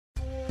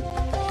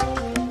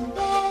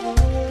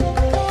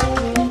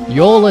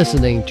You're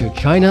listening to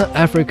China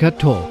Africa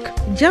Talk.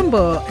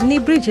 Jambo, ni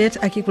Bridget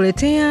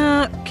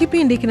akikuletea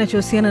kipindi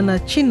kinachohusiana na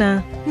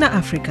China na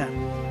Afrika.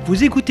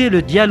 Vous écoutez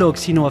le dialogue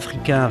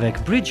sino-africain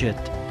avec Bridget.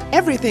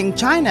 Everything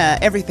China,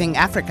 everything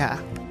Africa.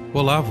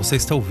 Olá, você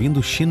está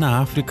ouvindo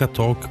China Africa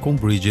Talk com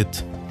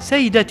Bridget.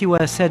 سيداتي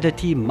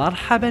وسادتي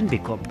مرحبا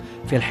بكم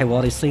في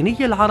الحوار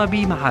الصيني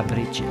العربي مع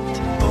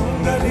بريدجيت.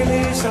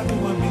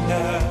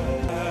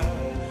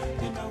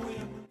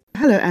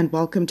 Hello and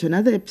welcome to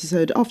another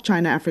episode of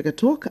China Africa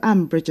Talk.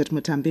 I'm Bridget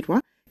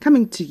Mutambirwa,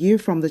 coming to you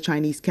from the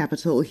Chinese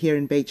capital here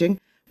in Beijing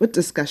with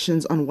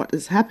discussions on what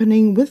is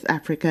happening with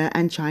Africa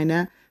and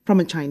China from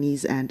a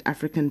Chinese and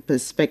African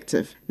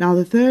perspective. Now,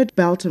 the third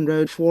Belt and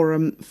Road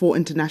Forum for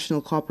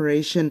International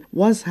Cooperation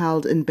was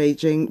held in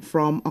Beijing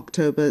from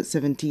October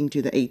 17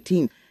 to the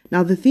 18th.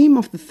 Now, the theme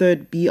of the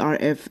third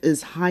BRF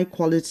is high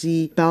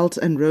quality Belt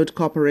and Road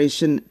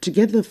Cooperation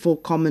together for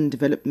common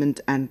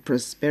development and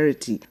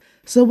prosperity.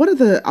 So what are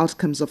the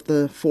outcomes of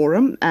the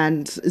forum,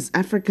 and is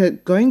Africa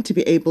going to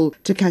be able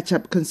to catch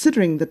up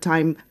considering the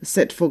time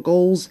set for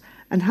goals?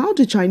 And how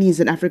do Chinese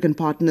and African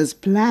partners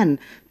plan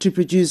to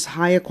produce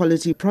higher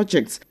quality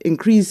projects,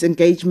 increase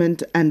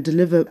engagement, and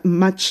deliver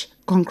much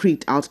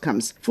concrete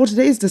outcomes? For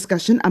today's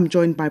discussion, I'm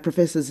joined by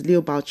Professors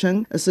Liu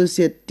Baocheng,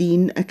 Associate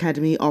Dean,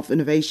 Academy of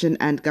Innovation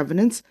and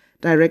Governance,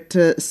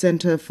 Director,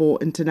 Center for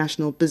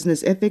International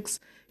Business Ethics,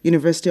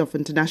 University of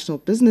International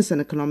Business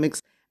and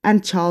Economics,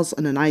 and Charles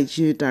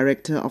Onunaiju,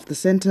 Director of the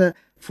Center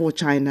for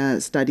China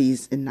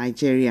Studies in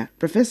Nigeria.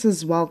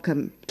 Professors,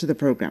 welcome to the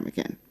program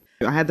again.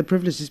 I had the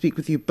privilege to speak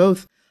with you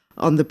both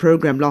on the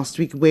program last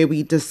week where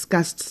we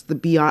discussed the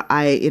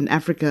BRI in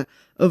Africa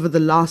over the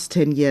last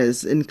 10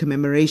 years in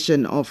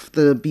commemoration of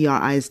the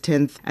BRI's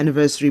 10th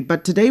anniversary.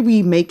 But today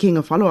we're making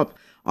a follow-up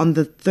on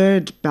the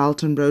third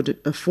Belt and Road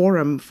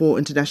Forum for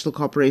International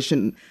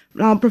Cooperation.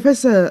 Now,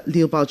 Professor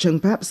Liu Baocheng,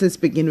 perhaps let's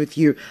begin with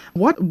you.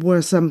 What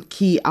were some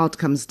key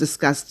outcomes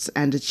discussed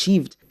and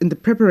achieved in the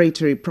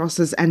preparatory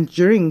process and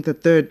during the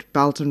third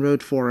Belt and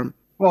Road Forum?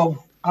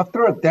 Well,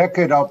 after a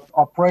decade of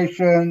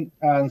operation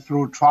and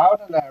through trial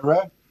and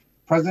error,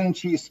 President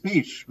Xi's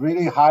speech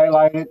really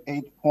highlighted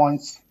 8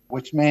 points,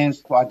 which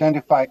means to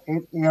identify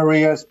 8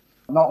 areas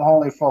not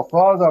only for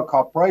further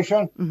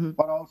cooperation,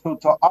 but also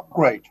to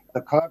upgrade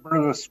the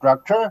collaborative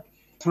structure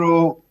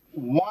through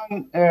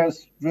one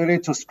is really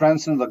to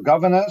strengthen the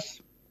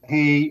governance.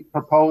 He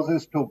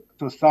proposes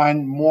to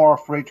sign more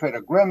free trade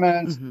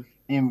agreements,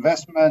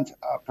 investment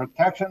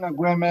protection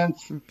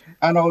agreements,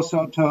 and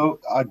also to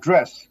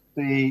address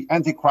the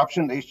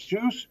anti-corruption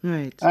issues.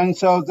 Right. And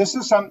so this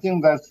is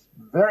something that's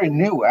very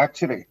new,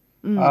 actually.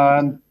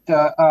 And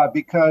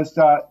because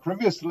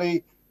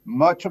previously,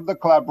 much of the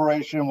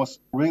collaboration was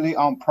really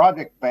on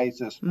project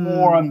basis,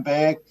 more and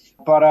big,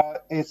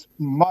 but it's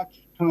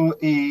much to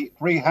a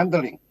free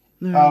handling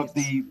of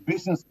the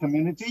business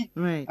community.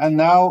 Right. And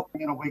now,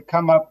 we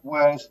come up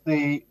with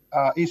the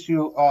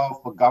issue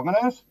of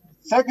governance.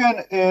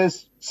 Second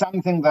is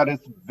something that is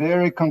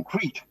very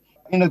concrete.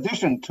 In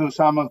addition to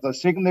some of the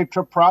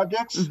signature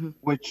projects,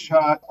 which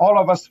all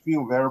of us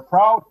feel very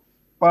proud,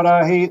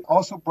 but he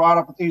also brought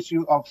up the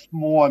issue of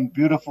small and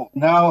beautiful.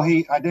 Now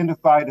he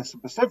identified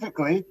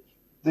specifically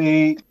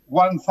the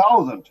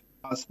 1,000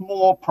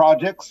 small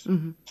projects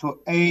to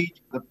aid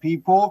the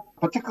people,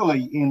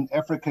 particularly in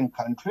African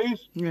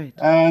countries,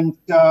 and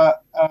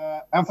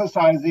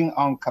emphasizing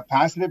on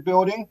capacity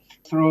building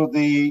through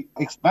the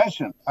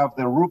expansion of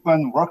the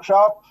Rupan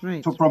workshop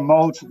to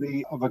promote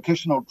the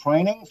vocational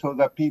training so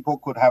that people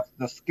could have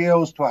the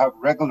skills to have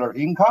regular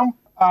income.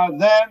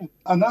 Then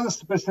another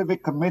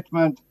specific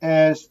commitment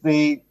is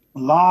the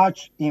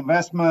large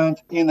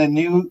investment in a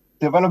new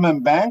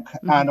development bank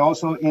and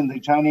also in the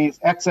Chinese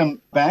Exim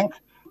Bank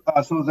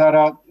so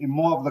that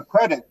more of the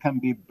credit can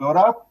be built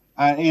up.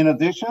 And in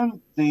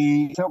addition,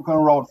 the Silk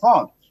Road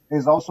Fund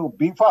is also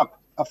beefed up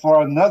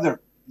for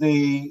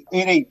the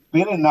 80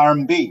 billion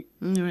RMB.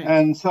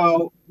 And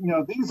so,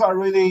 these are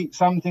really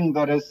something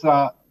that is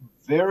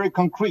very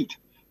concrete.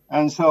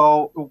 And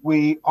so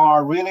we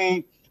are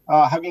really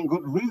having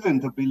good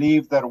reason to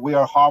believe that we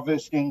are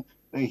harvesting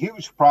a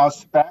huge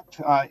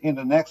prospect in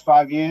the next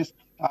 5 years.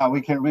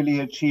 We can really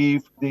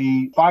achieve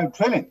the $5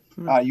 trillion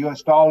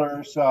US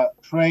dollars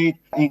trade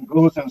in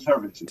goods and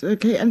services.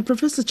 Okay, and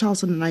Professor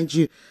Charles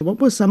Onunaiju, what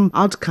were some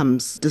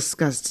outcomes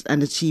discussed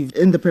and achieved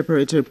in the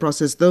preparatory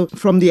process, though,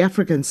 from the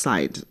African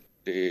side?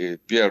 The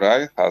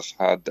BRI has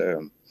had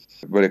a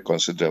very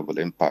considerable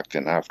impact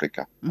in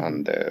Africa.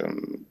 And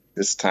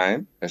this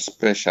time,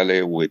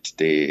 especially with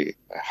the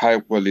high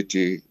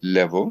quality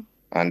level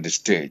and the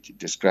stage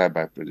described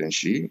by President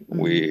Xi,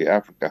 we,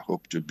 Africa,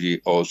 hope to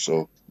be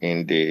also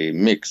in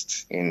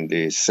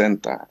the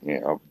center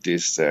of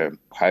this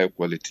high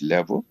quality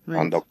level.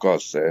 And of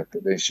course,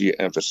 President Xi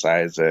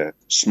emphasized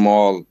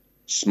small,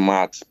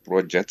 smart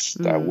projects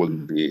that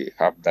will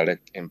have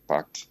direct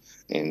impact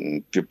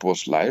in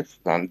people's life.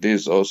 And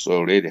this is also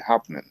already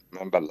happening.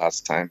 Remember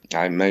last time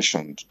I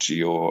mentioned to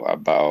you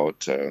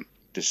about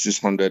the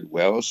 600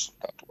 wells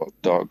that were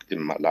dug in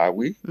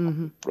Malawi,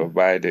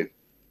 provided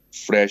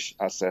fresh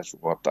access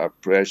water,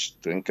 fresh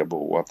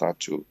drinkable water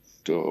to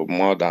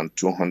more than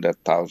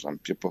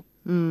 200,000 people.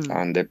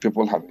 And the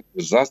people have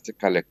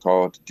enthusiastically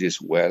called this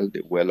well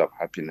the well of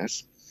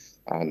happiness.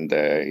 And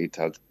it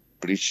has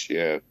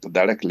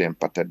directly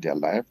impacted their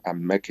life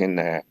and making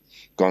a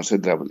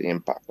considerable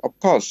impact. Of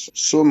course,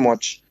 so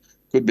much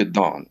could be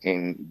done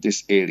in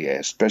this area,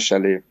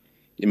 especially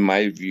in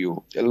my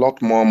view, a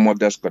lot more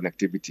modest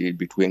connectivity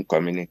between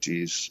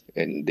communities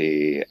and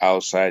the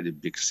outside the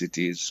big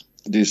cities.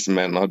 This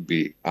may not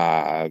be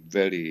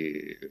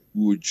very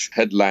huge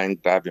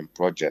headline-grabbing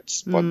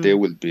projects, but they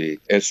will be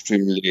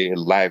extremely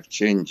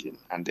life-changing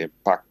and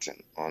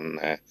impacting on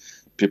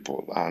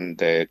people, and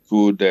they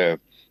could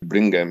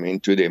bring them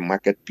into the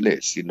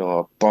marketplace,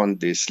 turn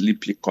the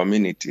sleepy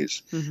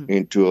communities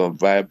into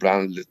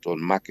vibrant little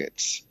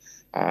markets,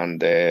 and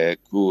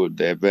could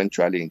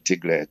eventually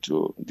integrate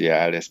to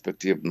their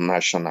respective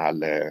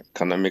national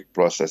economic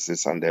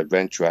processes and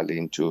eventually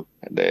into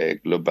the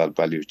global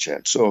value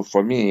chain. So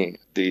for me,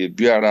 the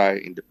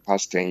BRI in the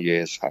past 10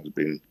 years has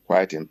been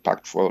quite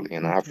impactful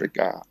in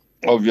Africa.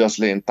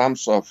 Obviously, in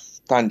terms of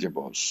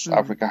tangibles,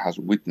 Africa has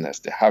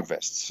witnessed a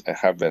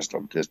harvest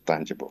of these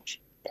tangibles.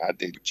 At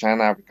the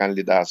China-African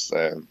leaders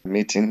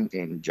meeting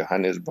in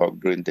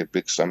Johannesburg during the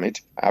big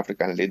summit,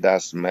 African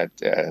leaders met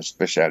a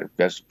special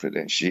request to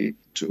President Xi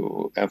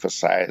to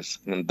emphasize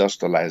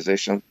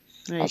industrialization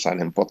as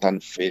an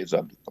important phase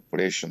of the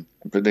cooperation.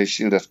 President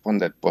Xi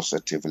responded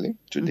positively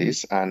to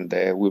this, and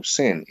we've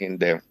seen in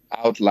the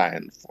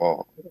outline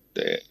for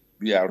the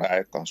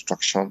BRI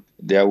construction,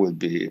 there will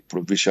be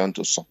provision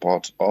to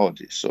support all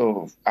this.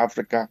 So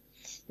Africa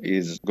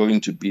is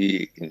going to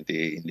be in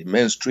the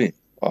mainstream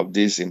of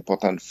this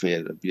important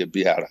phase of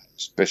BRI,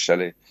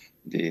 especially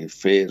the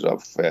phase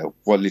of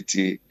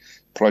quality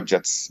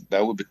projects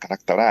that will be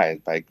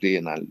characterized by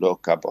green and low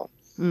carbon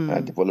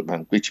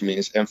development, which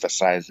means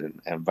emphasizing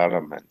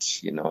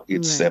environment,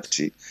 its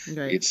safety,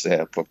 its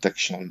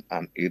protection,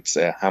 and its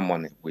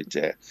harmony with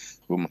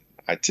human.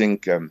 I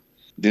think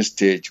this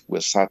stage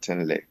will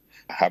certainly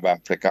have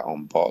Africa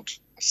on board,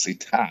 as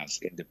it has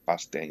in the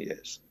past 10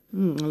 years.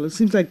 Well, it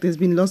seems like there's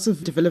been lots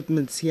of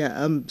developments here.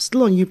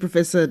 Still on you,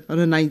 Professor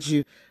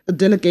Onunaiju. A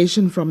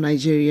delegation from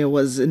Nigeria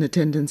was in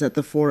attendance at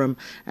the forum,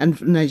 and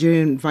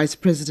Nigerian Vice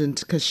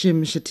President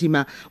Kashim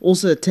Shettima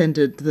also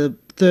attended the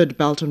Third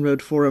Belt and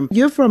Road Forum.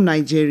 You're from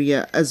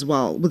Nigeria as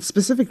well. With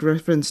specific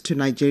reference to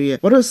Nigeria,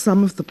 what are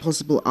some of the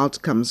possible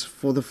outcomes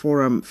for the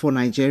forum for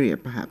Nigeria,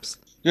 perhaps?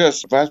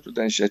 Yes, Vice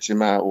President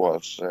Shettima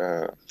was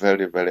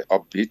very, very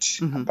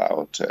upbeat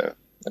about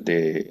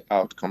the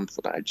outcome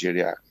for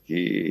Nigeria.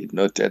 He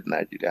noted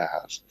Nigeria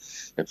has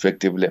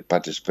effectively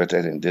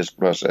participated in this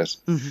process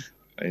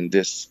in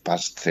this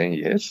past 10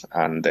 years,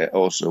 and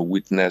also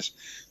witnessed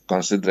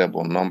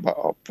considerable number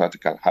of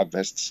practical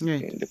harvests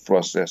in the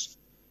process.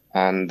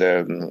 And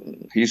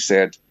he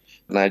said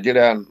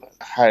Nigerian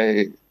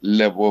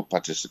high-level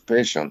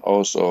participation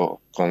also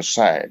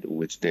coincide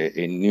with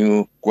a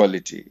new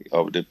quality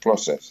of the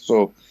process.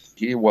 So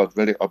he was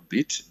very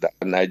upbeat that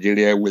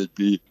Nigeria will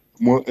be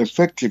more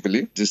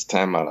effectively this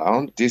time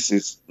around. This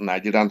is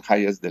Nigerian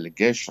highest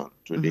delegation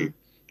to the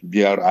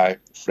BRI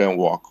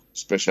framework,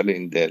 especially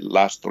in the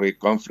last three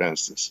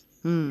conferences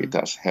it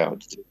has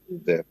held.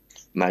 The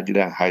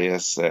Nigerian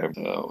highest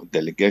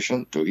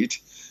delegation to it.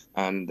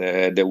 And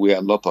there were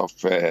a lot of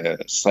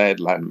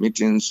sideline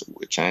meetings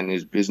with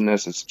Chinese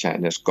businesses,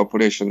 Chinese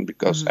corporations,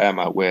 because I am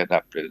aware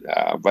that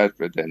Vice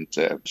President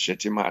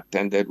Shettima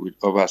attended with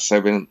over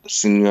 7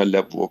 senior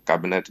level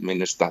cabinet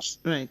ministers.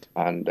 Right.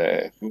 And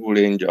a whole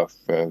range of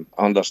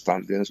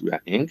understandings were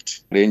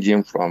inked,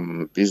 ranging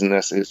from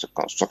businesses to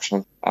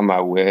construction. I'm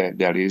aware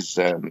there is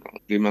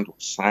agreement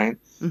was signed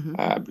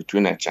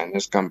between a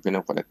Chinese company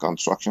for the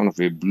construction of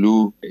a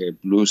blue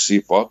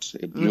seaport,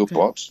 a blue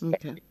port.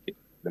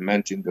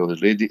 Implementing the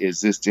already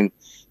existing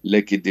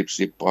Lekki Deep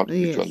Sea Port,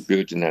 which was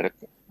built in a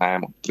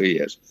time of 3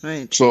 years.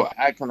 Right. So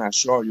I can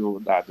assure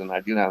you that the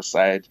Nigerian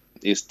side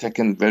is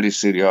taking very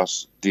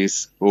serious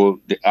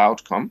the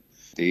outcome,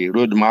 the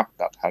roadmap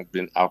that has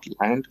been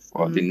outlined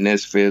for the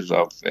next phase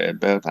of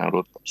Belt and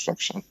Road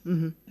construction.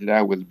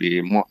 That will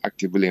be more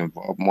actively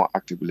involved, more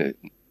actively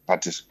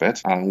participate,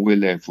 and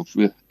will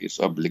fulfill its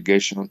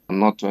obligation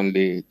not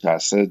only to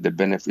assess the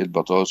benefit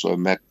but also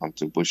make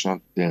contribution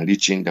in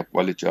enriching the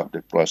quality of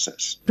the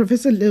process.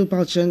 Professor Liu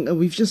Baocheng,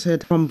 we've just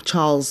heard from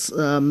Charles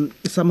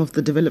some of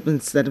the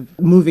developments that are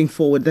moving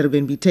forward that are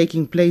going to be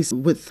taking place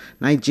with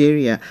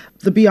Nigeria.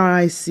 The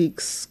BRI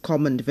seeks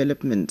common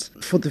development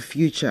for the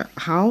future.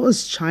 How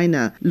is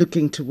China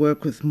looking to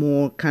work with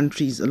more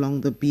countries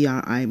along the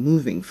BRI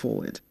moving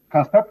forward?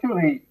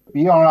 Conceptually,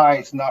 BRI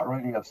is not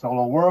really a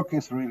solo work,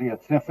 it's really a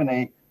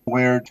symphony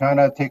where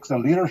China takes a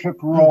leadership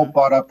role,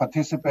 but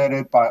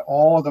participated by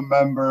all the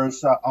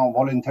members on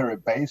voluntary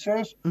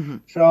basis.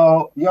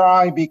 So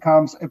BRI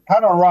becomes a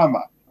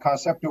panorama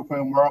conceptual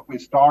framework. We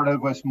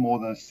started with more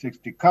than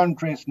 60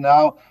 countries.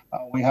 Now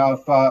we have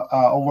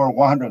over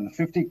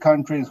 150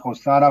 countries who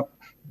signed up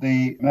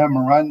the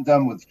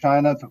memorandum with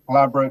China to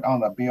collaborate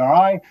on the BRI.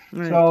 Right.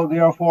 So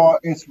therefore,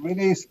 it's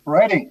really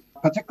spreading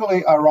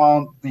particularly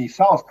around the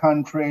South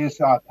countries,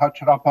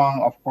 touched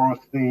upon, of course,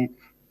 the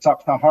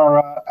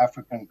Sub-Sahara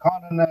African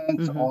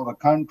continent, all the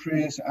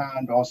countries,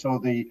 and also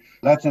the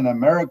Latin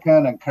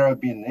American and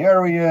Caribbean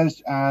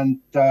areas, and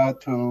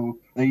to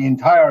the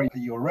entire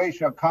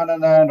Eurasia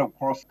continent, of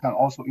course, can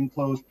also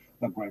include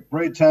the Great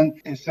Britain,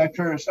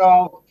 etc.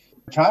 So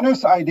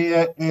China's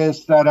idea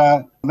is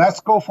that let's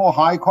go for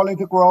high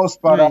quality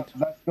growth, but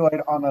let's do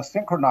it on a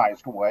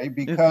synchronized way,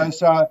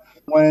 because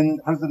when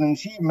President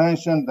Xi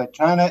mentioned that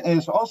China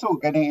is also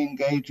getting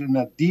engaged in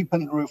a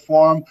deepened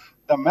reform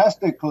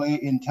domestically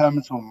in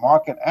terms of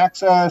market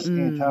access,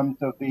 in terms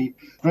of the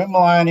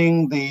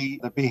streamlining the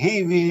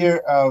behavior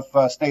of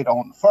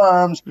state-owned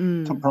firms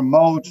to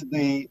promote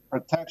the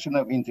protection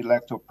of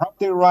intellectual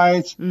property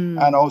rights,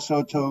 and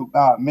also to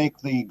make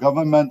the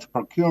government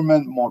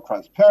procurement more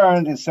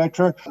transparent,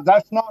 etc.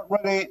 That's not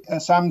really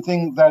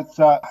something that's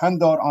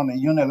handled on a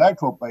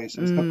unilateral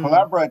basis. To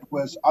collaborate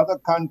with other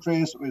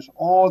countries, with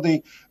all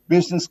the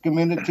business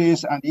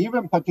communities, and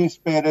even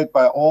participated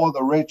by all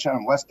the rich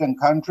and Western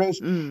countries.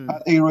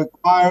 It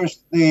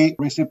requires the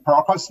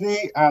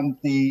reciprocity, and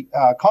the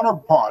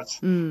counterparts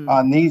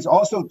needs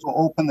also to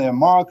open their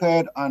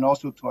market and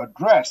also to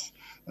address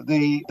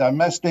the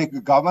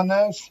domestic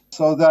governance,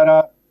 so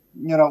that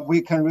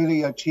we can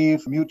really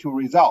achieve mutual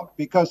result.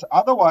 Because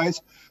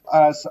otherwise,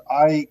 as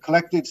I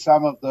collected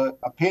some of the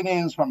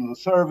opinions from the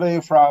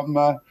survey from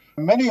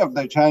many of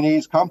the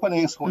Chinese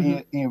companies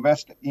who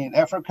invest in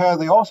Africa,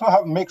 they also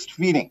have mixed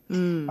feeling.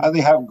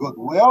 They have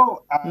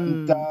goodwill,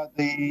 and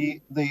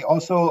they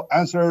also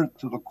answer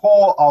to the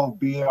call of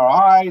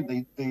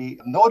BRI. They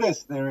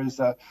notice there is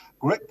a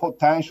great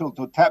potential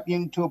to tap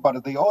into,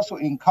 but they also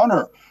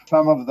encounter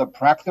some of the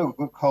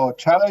practical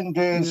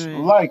challenges,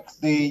 like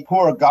the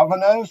poor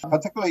governance,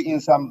 particularly in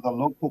some of the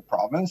local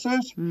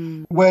provinces,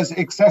 with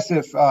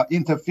excessive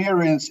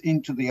interference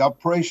into the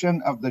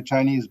operation of the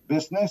Chinese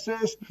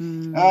businesses.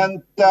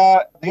 And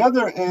the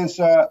other is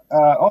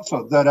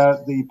also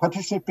that the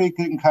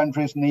participating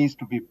countries needs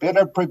to be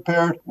better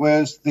prepared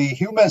with the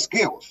human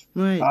skills.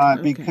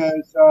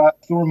 Because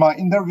through my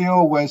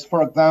interview with,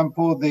 for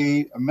example,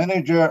 the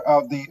manager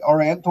of the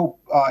Oriental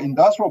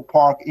Industrial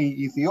Park in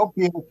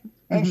Ethiopia,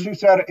 and she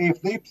said,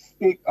 if they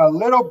speak a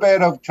little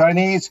bit of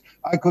Chinese,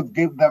 I could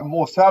give them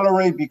more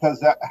salary,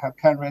 because that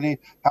can really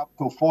help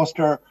to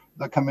foster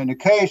the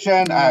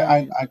communication.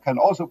 I can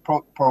also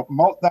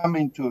promote them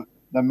into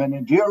the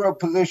managerial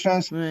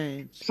positions.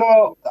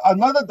 So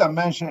another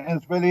dimension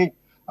is really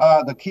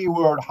the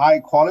keyword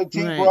high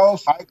quality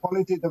growth, high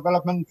quality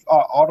development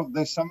out of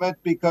this summit,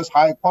 because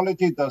high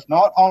quality does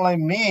not only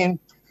mean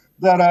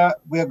that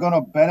we're going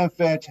to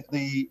benefit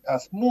the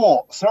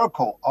small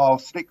circle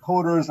of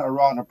stakeholders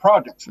around the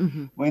project.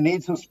 We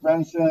need to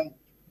strengthen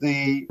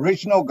the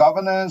regional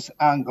governance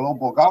and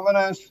global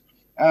governance.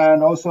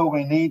 And also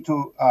we need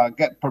to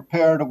get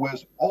prepared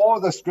with all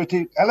the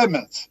strategic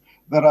elements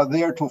that are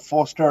there to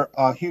foster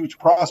huge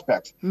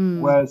prospects,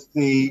 with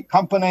the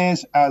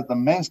companies as the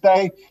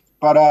mainstay,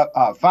 but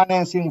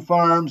financing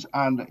firms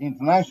and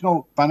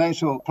international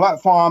financial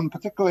platform,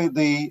 particularly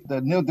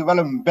the New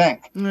Development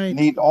Bank,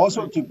 need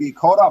also to be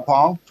called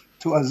upon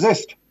to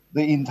assist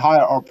the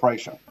entire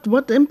operation.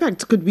 What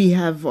impact could we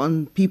have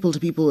on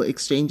people-to-people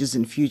exchanges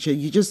in future?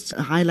 You just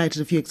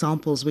highlighted a few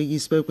examples where you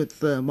spoke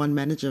with one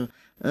manager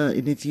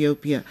in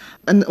Ethiopia.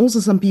 And also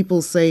some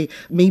people say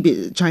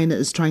maybe China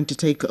is trying to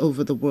take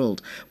over the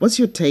world. What's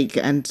your take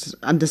and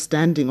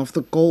understanding of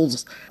the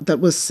goals that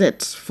were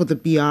set for the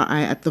BRI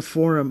at the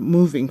forum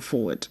moving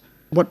forward?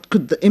 What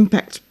could the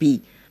impact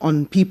be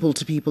on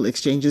people-to-people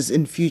exchanges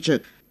in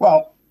future?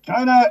 Well,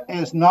 China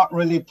is not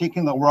really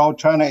taking the world.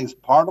 China is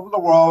part of the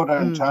world,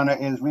 and China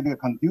is really a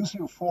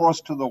conducive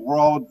force to the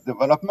world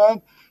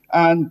development.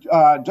 And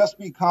just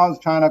because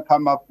China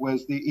come up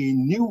with a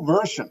new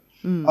version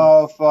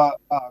of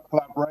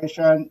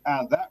collaboration,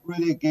 and that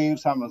really gave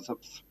some of the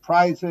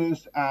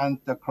surprises and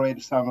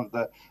create some of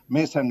the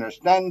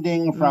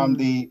misunderstanding from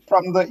the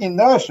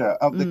inertia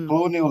of the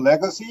colonial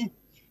legacy.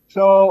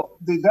 So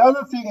the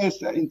other thing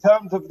is, in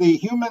terms of the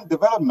human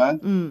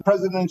development,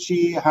 President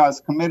Xi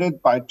has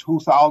committed by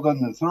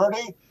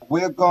 2030,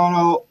 we're going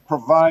to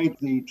provide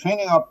the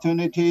training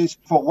opportunities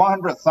for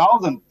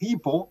 100,000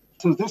 people.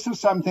 So this is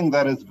something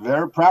that is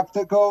very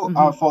practical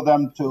for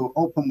them to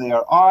open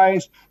their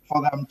eyes,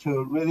 for them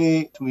to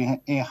really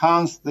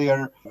enhance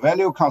their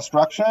value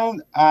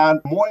construction,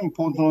 and more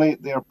importantly,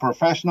 their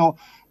professional,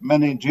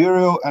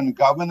 managerial, and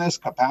governance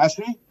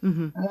capacity.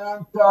 And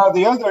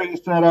the other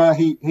is that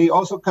he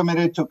also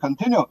committed to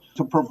continue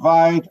to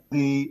provide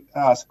the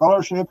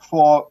scholarship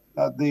for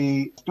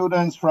the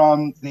students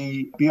from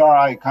the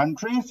BRI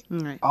countries.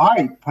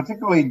 I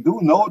particularly do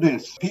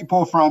notice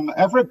people from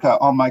Africa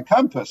on my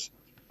campus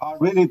are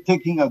really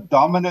taking a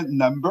dominant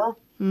number.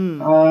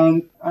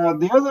 And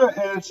the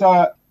other is,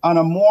 on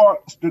a more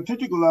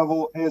strategic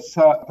level, is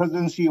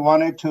President Xi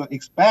wanted to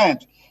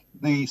expand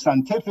the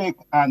scientific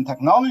and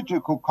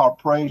technological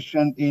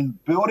cooperation in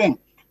building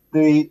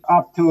the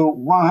up to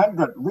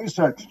 100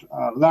 research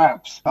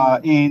labs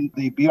in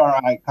the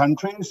BRI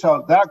countries.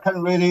 So that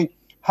can really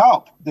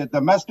help the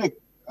domestic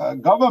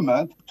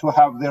government to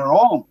have their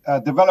own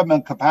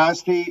development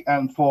capacity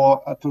and for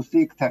to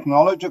seek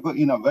technological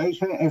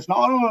innovation. It's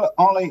not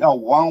only a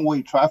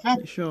one-way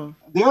traffic. Sure.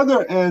 The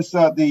other is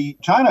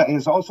China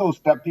is also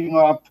stepping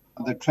up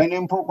the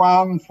training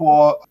program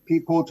for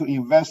people to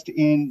invest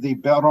in the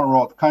Belt and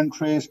Road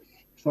countries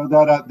so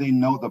that they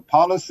know the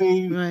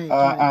policy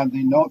and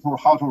they know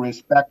how to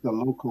respect the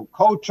local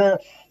culture.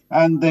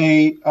 And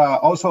they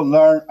also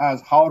learn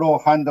as how to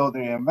handle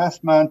their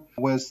investment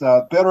with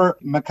better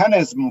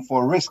mechanism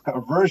for risk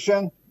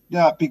aversion.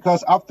 Yeah,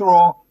 because after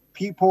all,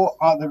 people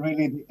are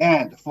really the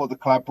end for the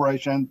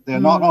collaboration. They're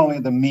not only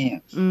the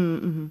means.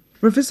 Mm-hmm.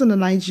 Professor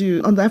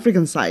Onunaiju, on the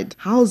African side,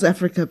 how is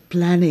Africa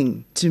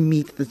planning to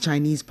meet the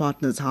Chinese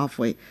partners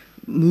halfway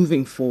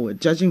moving forward,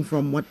 judging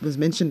from what was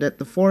mentioned at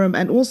the forum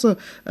and also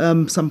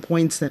some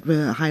points that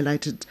were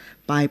highlighted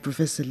by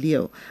Professor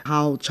Liu,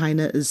 how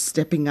China is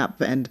stepping up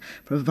and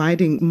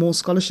providing more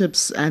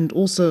scholarships and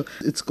also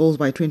its goals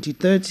by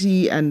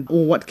 2030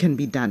 or what can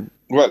be done?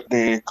 Well,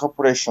 the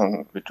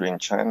cooperation between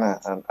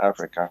China and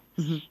Africa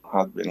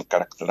has been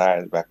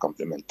characterized by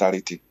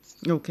complementarity.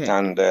 Okay.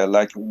 And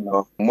like you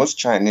know, most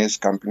Chinese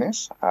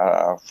companies,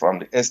 from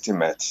the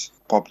estimates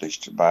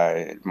published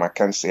by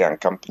McKinsey and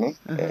Company,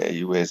 a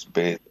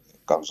US-based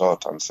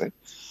consultancy,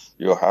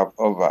 you have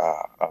over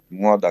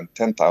more than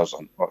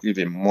 10,000 or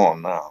even more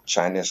now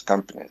Chinese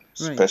companies,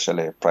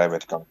 especially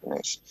private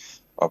companies,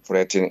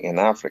 operating in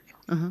Africa.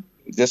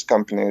 These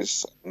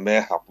companies may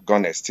have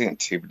gone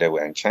extinct if they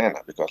were in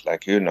China because,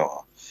 like you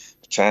know,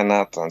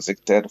 China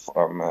transited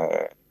from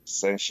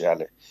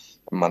essentially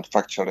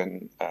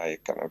manufacturing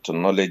to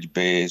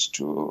knowledge-based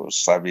to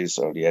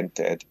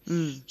service-oriented.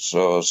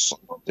 So some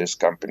of these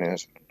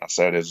companies, as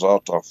a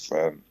result of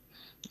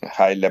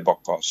high labor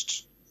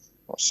costs,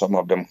 some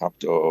of them have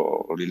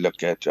to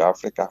relocate to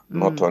Africa,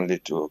 not only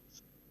to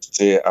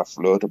stay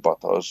afloat,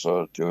 but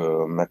also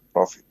to make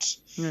profits.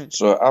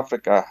 So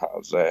Africa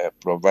has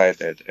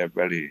provided a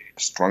very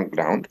strong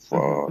ground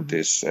for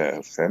these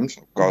firms.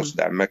 Of course,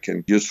 they're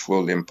making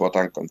useful,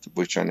 important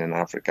contribution in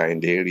Africa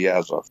in the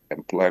areas of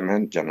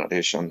employment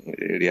generation, in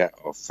the area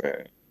of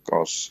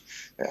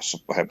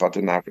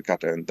helping Africa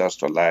to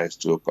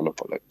industrialize through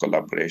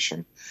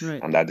collaboration,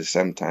 and at the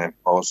same time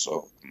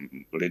also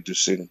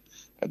reducing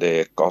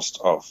the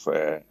cost of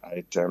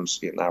items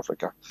in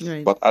Africa.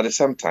 But at the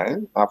same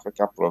time,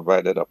 Africa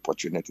provided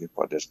opportunity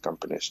for these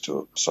companies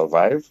to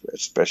survive,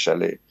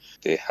 especially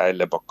the high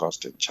labor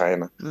cost in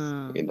China,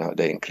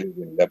 the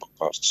increasing labor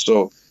costs.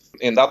 So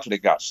in that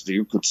regards,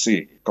 you could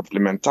see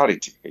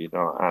complementarity,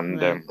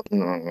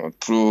 and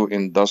through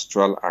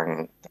industrial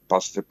and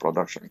capacity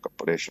production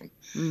cooperation,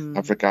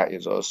 Africa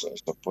is also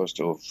supposed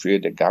to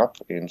fill the gap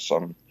in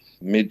some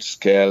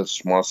mid-scale,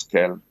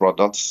 small-scale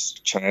products,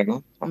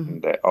 China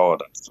and the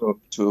others. So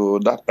to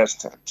that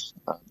extent,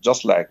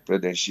 just like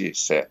President Xi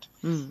said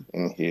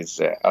in his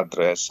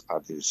address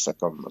at the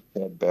second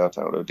Belt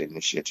and Road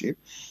Initiative,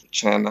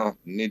 China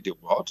needs the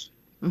world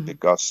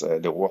because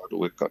the world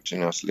will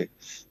continuously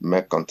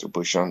make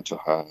contribution to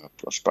her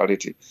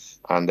prosperity.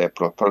 And the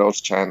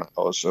prosperous China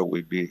also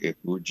will be a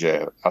huge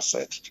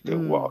asset to the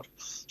world.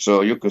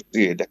 So you could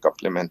see the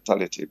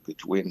complementarity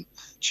between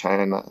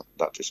China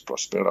that is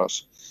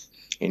prosperous.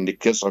 In the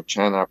case of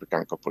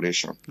China-African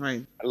cooperation,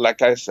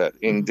 like I said,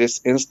 in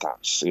this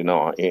instance,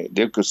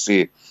 they could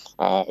see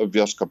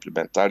obvious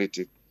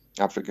complementarity.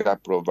 Africa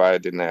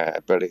providing a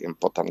very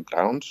important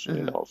ground,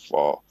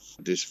 for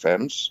these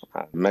firms,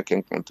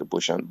 making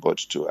contribution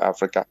both to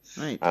Africa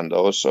and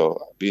also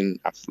being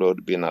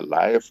afloat, being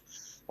alive,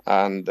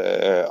 and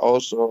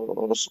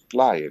also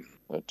supplying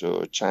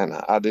to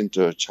China, adding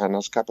to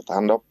China's capital.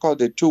 And of course,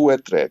 the two-way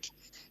trade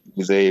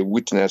is a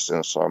witness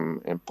in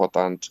some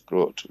important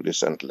growth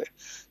recently,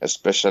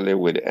 especially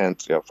with the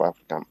entry of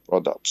African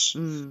products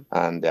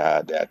and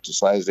the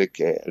decisive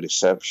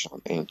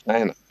reception in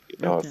China.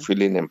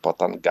 Filling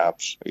important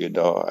gaps, the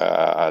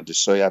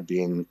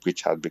soybean,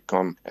 which has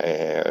become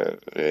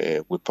a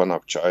weapon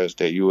of choice,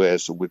 the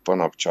U.S. weapon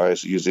of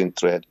choice, using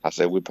trade as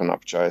a weapon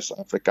of choice.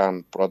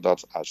 African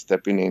products are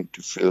stepping in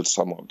to fill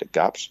some of the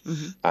gaps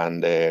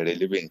and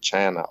relieving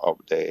China of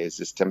the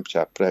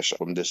existential pressure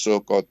from the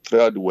so-called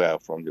third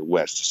world from the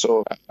West.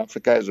 So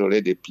Africa is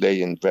already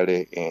playing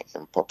very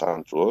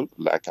important role,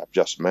 like I've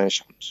just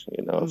mentioned,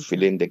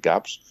 filling the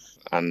gaps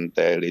and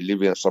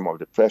relieving some of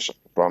the pressure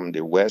from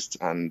the West,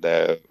 and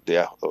their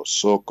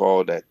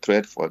so-called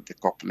trade for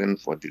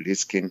decoupling, for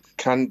de-risking,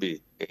 can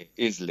be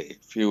easily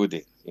filled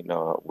in,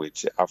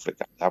 with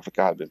Africa.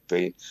 Africa has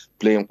been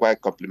playing quite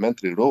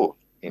complementary role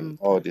in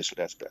all these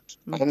respects.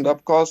 And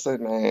of course,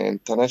 in an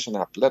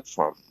international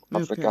platform,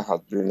 Africa has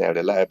been a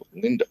reliable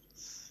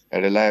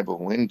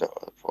window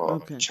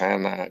for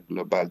China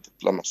global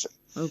diplomacy.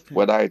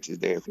 Whether it is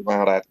the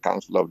Human Rights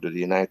Council of the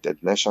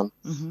United Nations,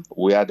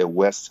 where the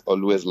West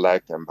always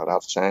like to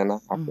embarrass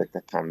China,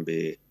 Africa can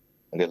be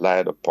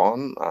relied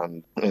upon.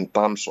 And in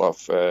terms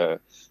of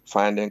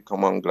finding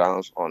common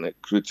grounds on a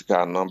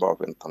critical number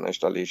of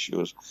international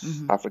issues,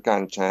 Africa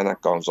and China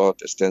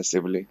consult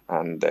extensively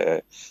and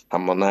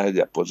harmonize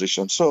their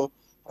position. So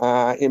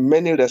in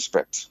many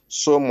respects.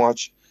 So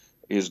much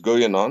is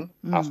going on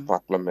as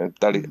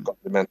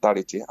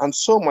complementarity, and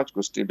so much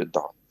could still be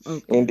done.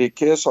 Okay. In the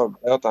case of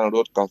Belt and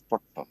Road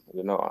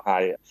construction,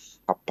 I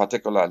have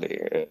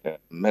particularly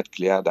made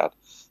clear that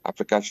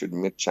Africa should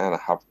meet China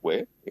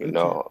halfway.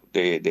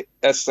 The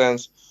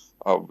essence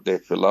of the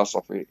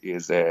philosophy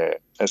is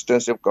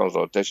extensive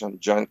consultation,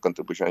 joint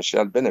contribution,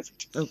 shared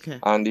benefit. Okay.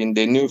 And in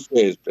the new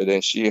phase,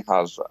 President Xi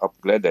has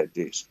upgraded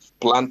this: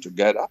 plan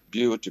together,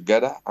 build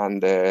together,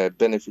 and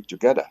benefit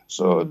together.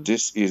 So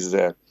this is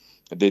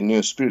the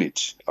new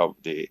spirit of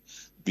the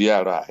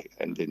BRI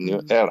and the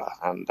new era.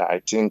 And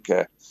I think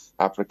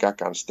Africa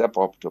can step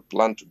up to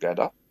plan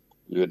together,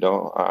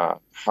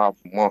 have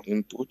more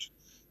input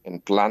in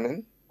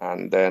planning,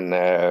 and then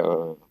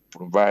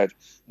provide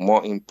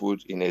more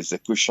input in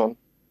execution,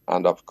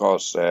 and of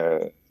course,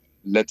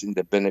 letting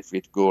the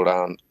benefit go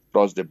around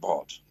across the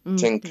board. I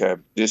think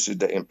this is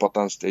the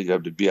important stage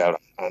of the BRI.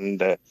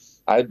 And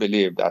I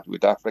believe that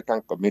with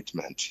African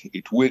commitment,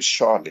 it will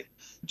surely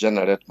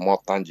generate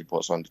more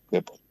tangibles on the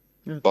table.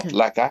 Okay. But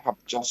like I have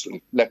just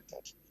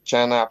reflected,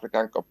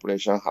 China-African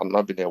cooperation has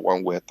not been a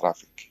one-way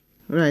traffic.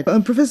 Right.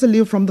 Professor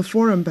Liu, from the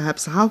forum,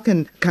 perhaps, how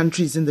can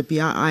countries in the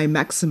BRI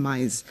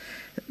maximize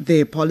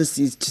their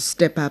policies to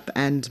step up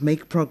and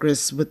make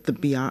progress with the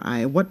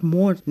BRI? What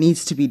more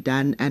needs to be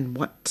done, and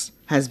what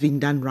has been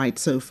done right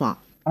so far?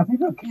 I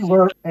think the key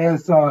word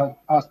is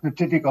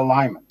strategic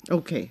alignment.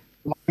 Okay.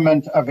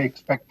 Alignment of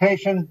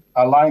expectation,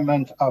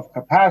 alignment of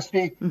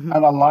capacity, and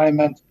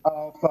alignment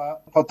of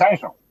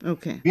potential.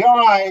 Okay.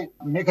 BRI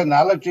make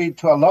analogy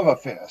to a love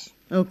affairs.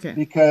 Okay.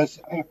 Because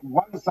if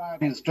one side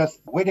is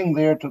just waiting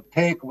there to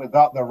take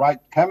without the right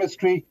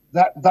chemistry,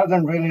 that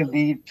doesn't really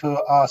lead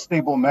to a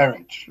stable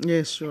marriage.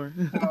 Yes, sure.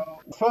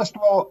 So, first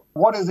of all,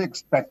 what is the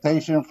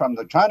expectation from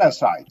the China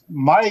side?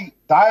 My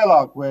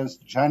dialogue with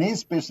the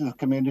Chinese business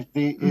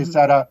community is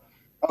that,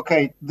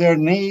 there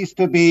needs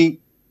to be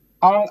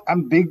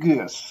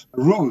unambiguous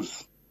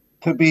rules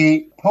to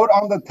be put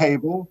on the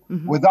table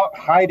without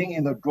hiding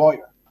in the drawer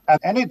at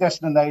any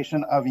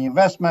destination of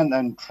investment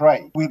and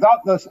trade.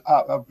 Without this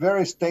a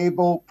very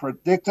stable,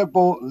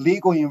 predictable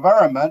legal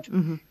environment,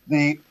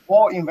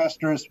 all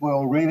investors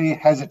will really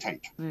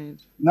hesitate. Right.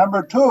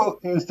 Number two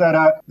is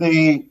that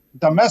the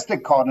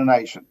domestic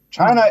coordination.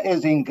 China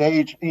is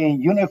engaged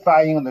in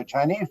unifying the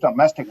Chinese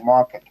domestic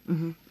market.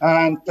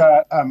 And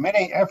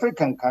many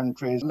African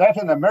countries,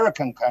 Latin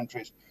American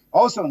countries,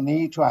 also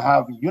need to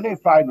have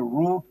unified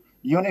rule,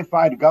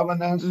 unified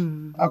governance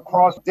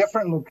across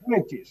different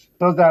localities,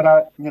 so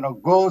that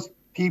those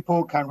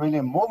people can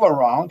really move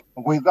around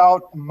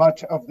without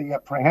much of the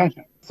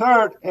apprehension.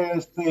 Third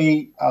is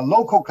the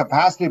local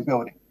capacity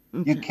building.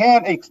 You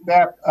can't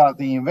expect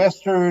the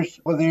investors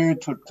there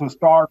to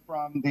start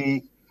from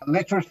the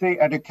literacy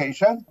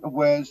education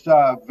with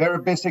very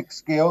basic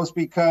skills,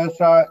 because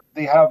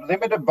they have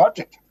limited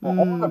budget for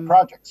all the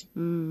projects.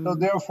 So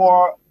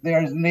therefore,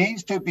 there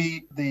needs to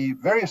be the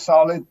very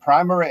solid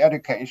primary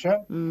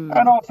education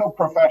and also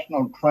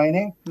professional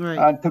training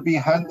to be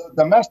handled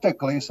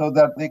domestically, so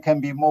that they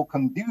can be more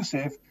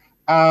conducive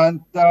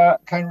and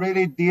can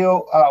really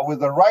deal with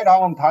the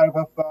right-on type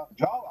of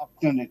job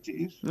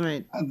opportunities.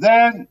 Right. And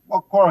then,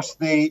 of course,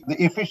 the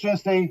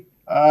efficiency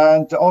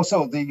and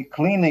also the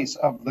cleanness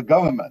of the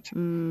government,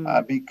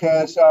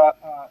 because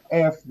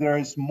if there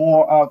is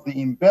more of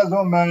the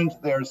embezzlement,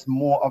 there's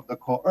more of the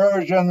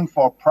coercion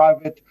for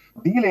private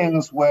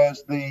dealings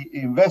with the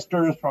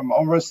investors from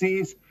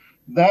overseas,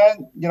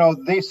 then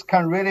this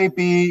can really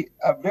be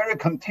very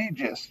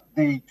contagious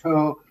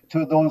to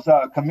those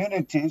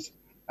communities.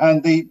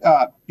 And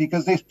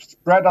because they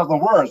spread out the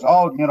words,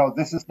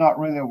 this is not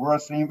really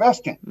worth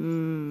investing.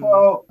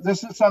 So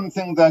this is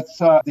something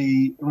that's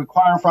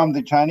required from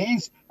the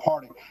Chinese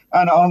party.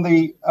 And on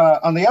the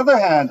other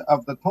hand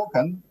of the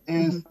token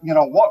is,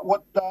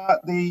 what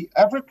the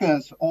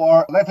Africans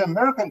or Latin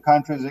American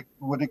countries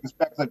would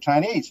expect the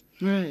Chinese.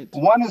 Right.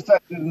 One is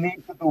that you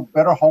need to do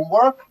better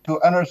homework to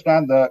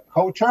understand the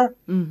culture,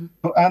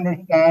 to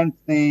understand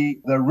the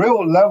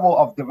real level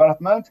of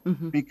development,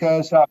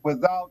 because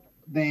without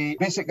the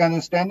basic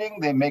understanding,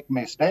 they make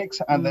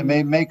mistakes, and they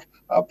may make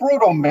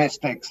brutal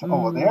mistakes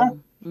over there.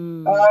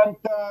 And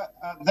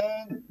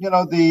then,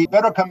 the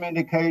better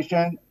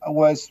communication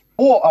with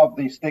all of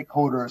the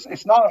stakeholders.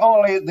 It's not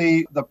only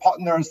the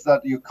partners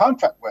that you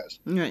contract with.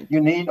 Right. You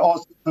need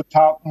also to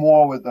talk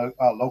more with the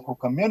local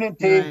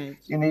community. Right.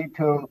 You need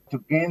to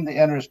gain the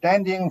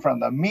understanding from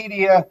the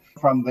media,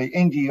 from the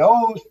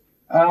NGOs,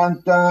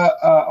 and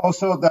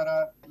also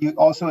that you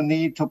also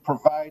need to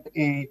provide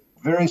a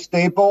very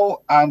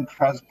stable and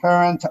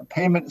transparent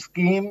payment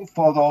scheme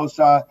for those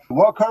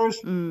workers.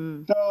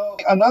 So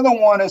another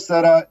one is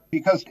that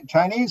because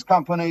Chinese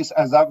companies,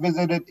 as I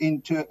visited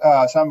into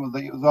some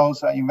of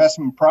those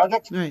investment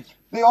projects,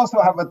 they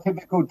also have a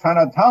typical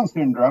Chinatown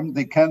syndrome.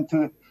 They tend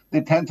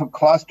to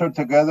cluster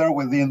together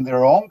within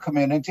their own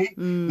community.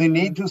 They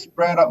need to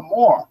spread out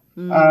more.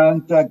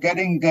 and get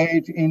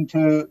engaged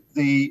into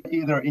the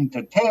either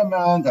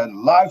entertainment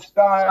and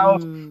lifestyle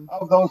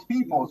of those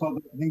people, so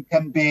that they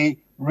can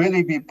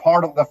really be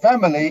part of the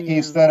family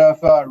instead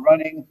of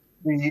running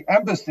the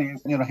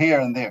embassies, here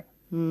and there.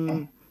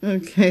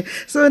 Okay.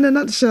 So in a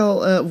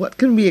nutshell, what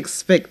can we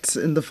expect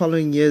in the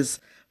following years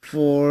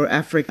for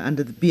Africa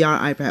under the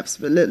BRI, perhaps?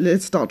 But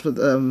let's start with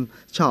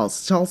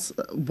Charles. Charles,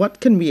 what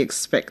can we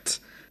expect?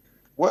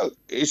 Well,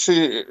 you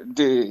see,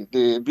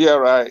 the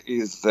BRI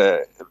is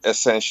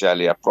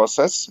essentially a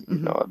process,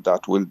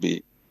 that will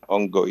be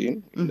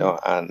ongoing,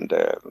 and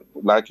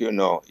like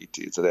it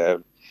is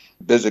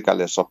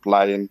basically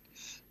supplying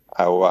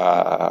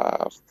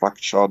our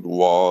fractured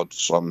world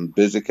some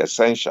basic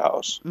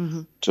essentials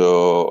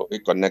to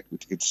reconnect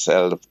with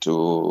itself,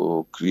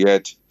 to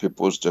create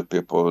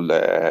people-to-people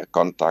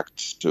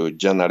contact, to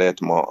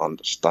generate more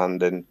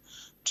understanding,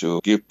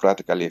 to give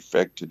practical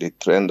effect to the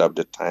trend of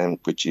the time,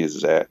 which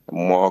is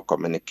more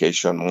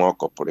communication, more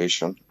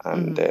cooperation,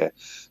 and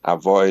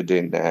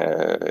avoiding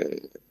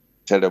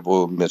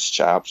terrible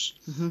mishaps,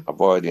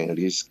 avoiding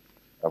risk,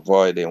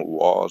 avoiding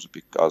wars,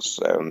 because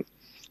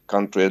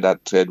countries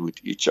that trade with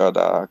each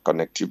other,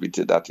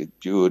 connectivity that is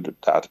built,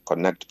 that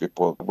connect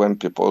people. When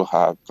people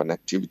have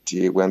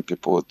connectivity, when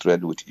people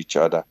trade with each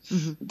other,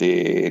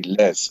 the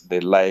less the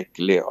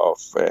likely of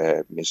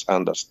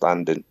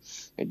misunderstanding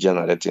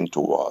generating to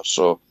war.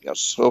 So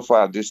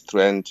far, this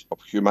trend of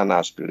human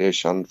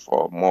aspiration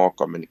for more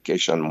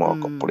communication, more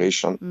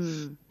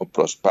cooperation, more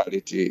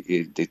prosperity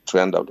is the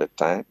trend of the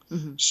time.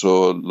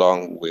 So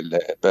long will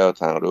the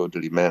Belt and Road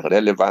remain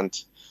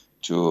relevant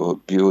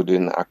to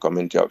building a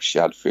community of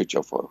shared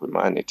future for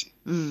humanity.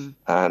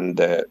 And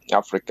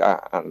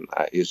Africa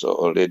is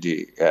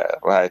already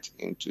right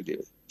into the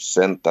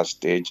center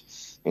stage,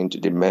 into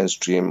the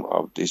mainstream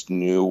of this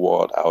new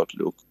world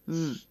outlook.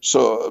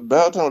 So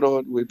Belt and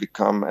Road will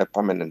become a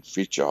permanent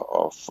feature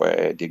of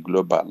the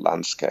global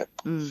landscape.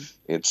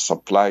 It's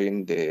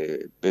supplying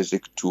the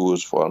basic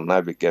tools for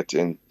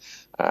navigating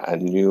a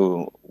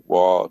new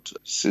world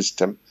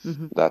system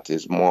that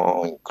is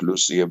more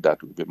inclusive,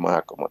 that will be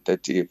more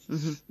accommodative,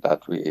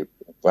 that will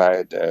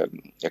provide a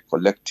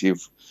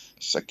collective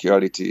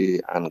security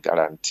and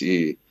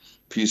guarantee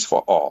peace for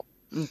all.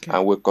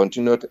 And will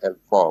continue to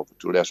evolve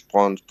to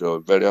respond to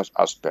various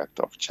aspects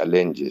of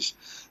challenges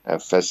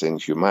facing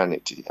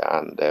humanity.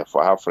 And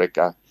for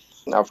Africa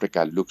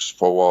looks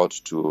forward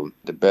to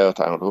the Belt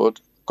and Road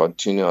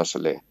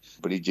continuously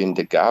bridging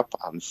the gap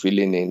and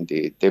filling in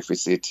the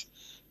deficit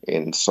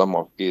in some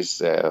of its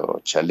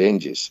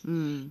challenges.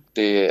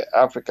 The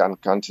African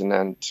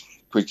continent,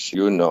 which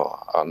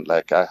and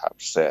like I have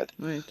said,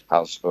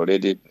 has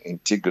already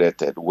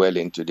integrated well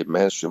into the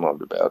mainstream of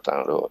the Belt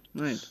and Road,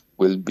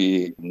 will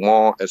be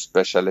more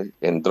especially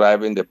in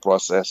driving the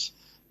process.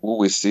 We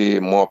will see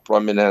more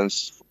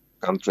prominence for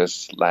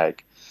countries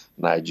like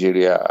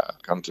Nigeria,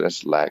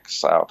 countries like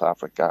South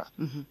Africa,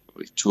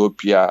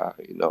 Ethiopia,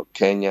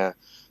 Kenya.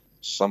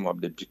 Some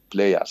of the big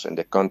players in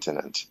the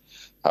continent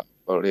have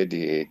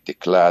already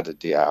declared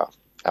their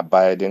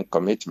abiding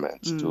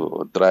commitment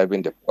to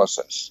driving the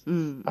process.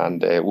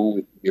 And we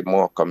will see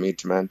more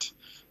commitment.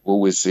 We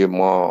will see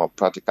more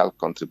practical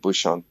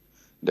contribution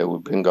they will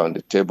bring on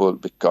the table,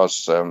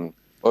 because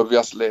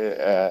obviously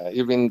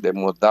even the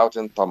most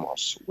doubting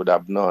Thomas would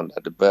have known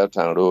that the Belt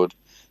and Road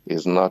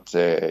is not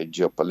a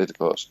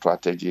geopolitical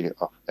strategy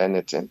of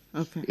anything.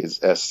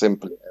 It's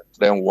simply a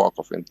framework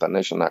of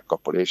international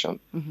cooperation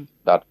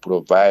that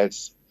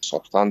provides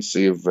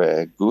substantive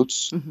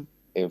goods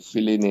in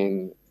filling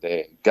in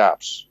the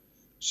gaps.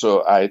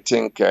 So I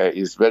think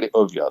it's very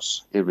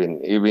obvious,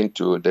 even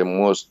to the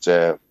most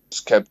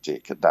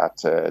skeptic,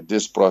 that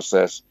this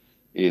process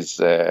is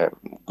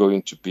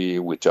going to be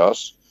with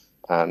us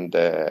and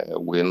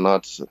will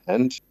not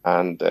end.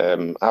 And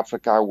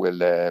Africa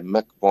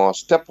will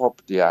step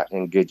up their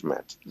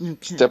engagement,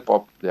 step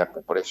up their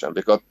cooperation,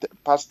 because the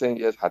past 10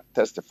 years had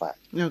testified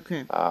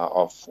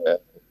of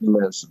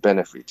immense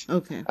benefit.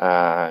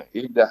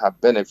 If they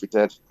have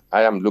benefited,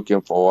 I am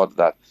looking forward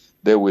that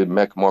they will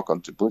make more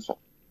contribution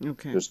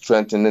to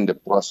strengthening the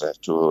process,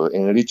 to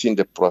enriching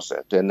the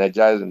process, to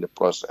energizing the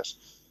process,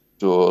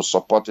 to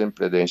supporting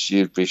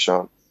President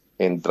vision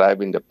in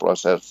driving the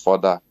process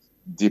further,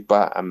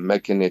 deeper, and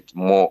making it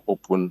more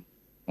open,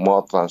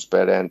 more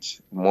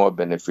transparent, more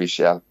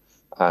beneficial,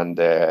 and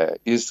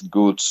its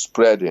good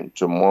spreading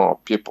to more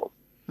people,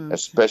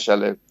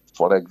 especially,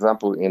 for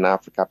example, in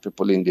Africa,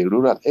 people in the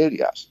rural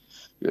areas.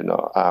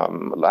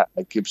 Like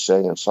I keep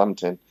saying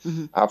something,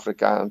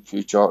 African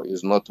future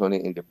is not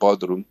only in the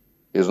boardroom,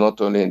 it's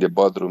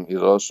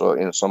also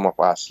in some of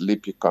our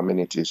sleepy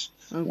communities.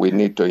 We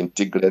need to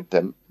integrate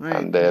them,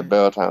 and the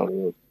Belt and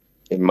Road,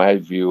 in my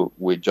view,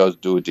 we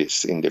just do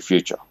this in the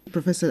future.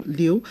 Professor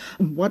Liu,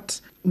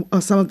 what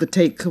are some of the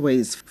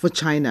takeaways for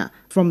China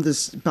from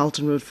this Belt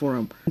and Road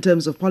Forum in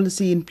terms of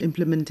policy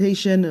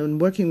implementation and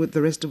working with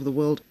the rest of the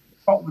world?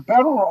 Well, the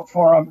Belt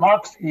Forum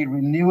marks a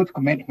renewed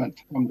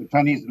commitment from the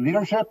Chinese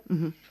leadership.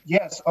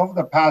 Yes, over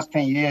the past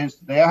 10 years,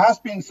 there has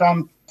been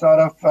some sort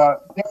of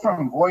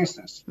different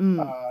voices,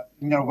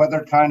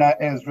 whether China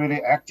is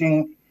really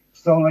acting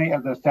solely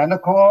as a Santa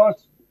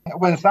Claus.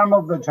 When some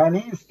of the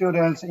Chinese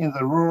students in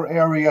the rural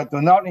area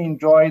do not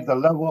enjoy the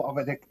level of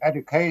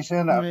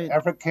education of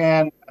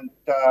African and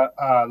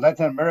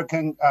Latin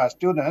American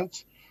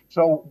students,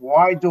 so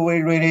why do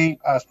we really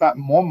spend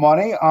more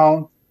money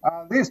on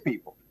these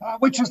people?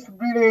 Which is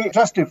really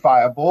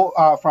justifiable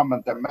from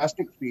a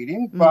domestic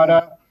feeling. But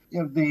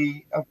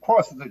of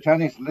course, the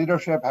Chinese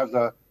leadership has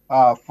a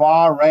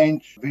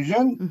far-range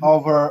vision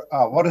over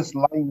what is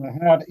lying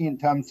ahead in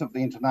terms of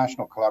the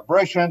international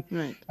collaboration.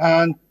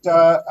 And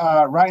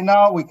right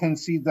now, we can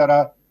see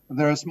that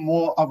there's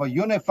more of a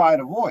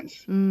unified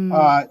voice,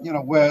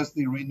 whereas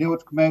the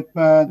renewed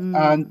commitment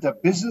and the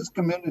business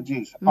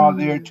communities are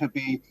there to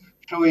be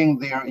showing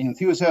their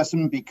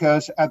enthusiasm,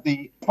 because at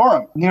the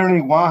forum, nearly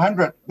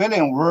 100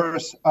 billion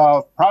worth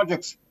of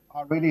projects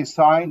are really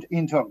signed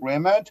into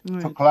agreement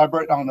to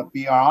collaborate on the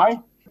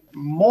BRI.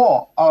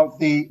 More of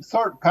the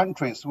third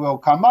countries will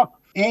come up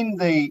in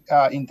the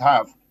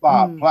entire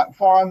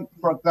platform.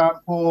 For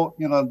example,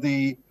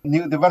 the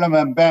New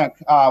Development Bank,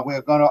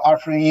 we're going to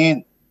usher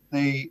in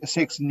the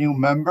 6 new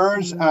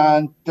members,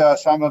 and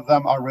some of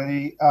them are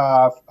really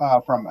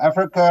from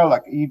Africa,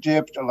 like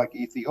Egypt or like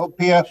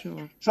Ethiopia.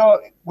 So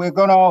we're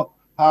going to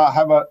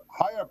have a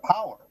higher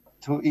power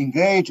to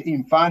engage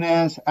in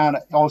finance and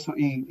also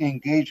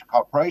engage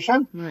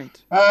cooperation.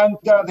 And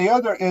the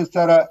other is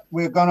that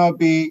we're going to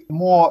be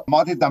more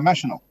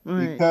multidimensional,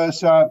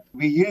 because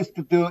we used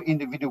to do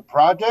individual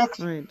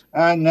projects,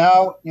 and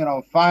now,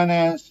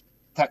 finance,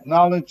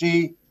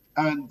 technology,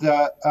 and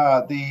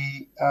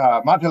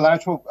the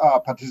multilateral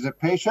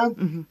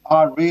participation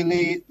are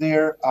really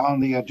there on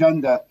the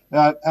agenda,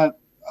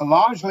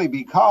 largely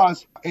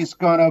because it's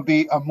going to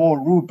be a more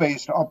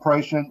rule-based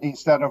operation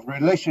instead of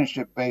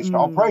relationship-based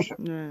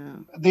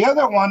operation. The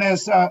other one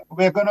is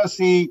we're going to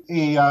see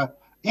a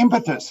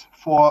impetus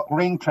for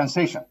green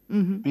transition,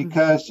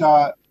 because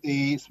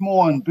the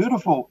Small and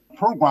Beautiful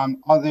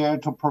program are there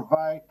to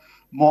provide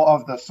more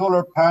of the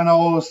solar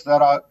panels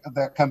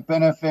that can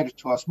benefit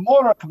to a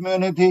smaller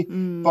community,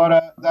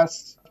 but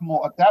that's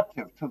more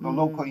adaptive to the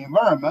local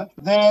environment.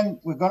 Then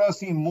we're going to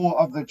see more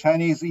of the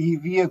Chinese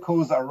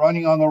e-vehicles are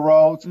running on the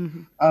roads,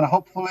 and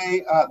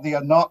hopefully they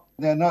are not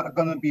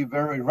going to be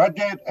very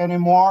rigid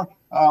anymore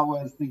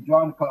with the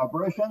joint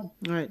collaboration.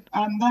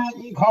 And then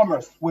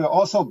e-commerce will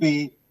also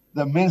be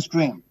the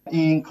mainstream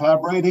in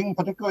collaborating,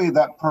 particularly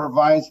that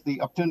provides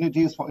the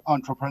opportunities for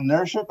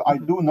entrepreneurship. I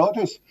do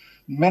notice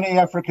many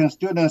African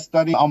students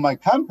studying on my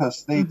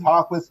campus, they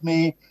talk with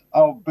me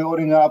of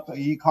building up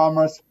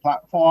e-commerce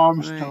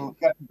platforms to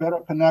get better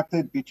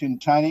connected between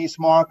Chinese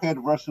market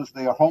versus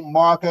their home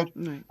market.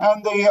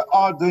 And they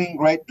are doing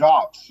great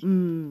jobs.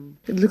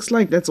 It looks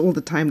like that's all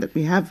the time that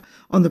we have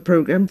on the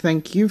program.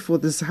 Thank you for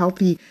this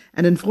healthy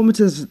and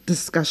informative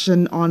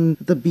discussion on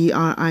the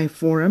BRI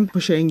Forum, for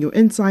sharing your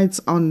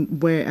insights on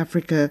where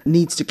Africa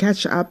needs to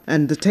catch up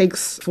and the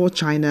takes for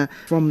China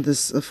from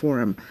this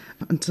forum.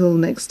 Until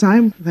next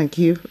time, thank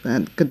you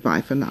and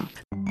goodbye for now.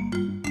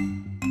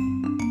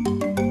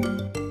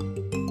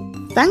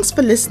 Thanks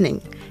for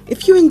listening.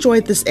 If you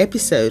enjoyed this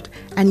episode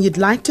and you'd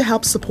like to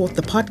help support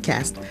the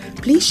podcast,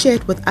 please share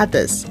it with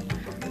others.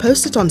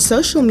 Post it on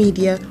social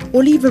media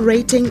or leave a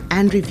rating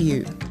and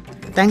review.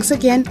 Thanks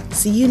again.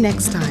 See you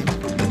next time.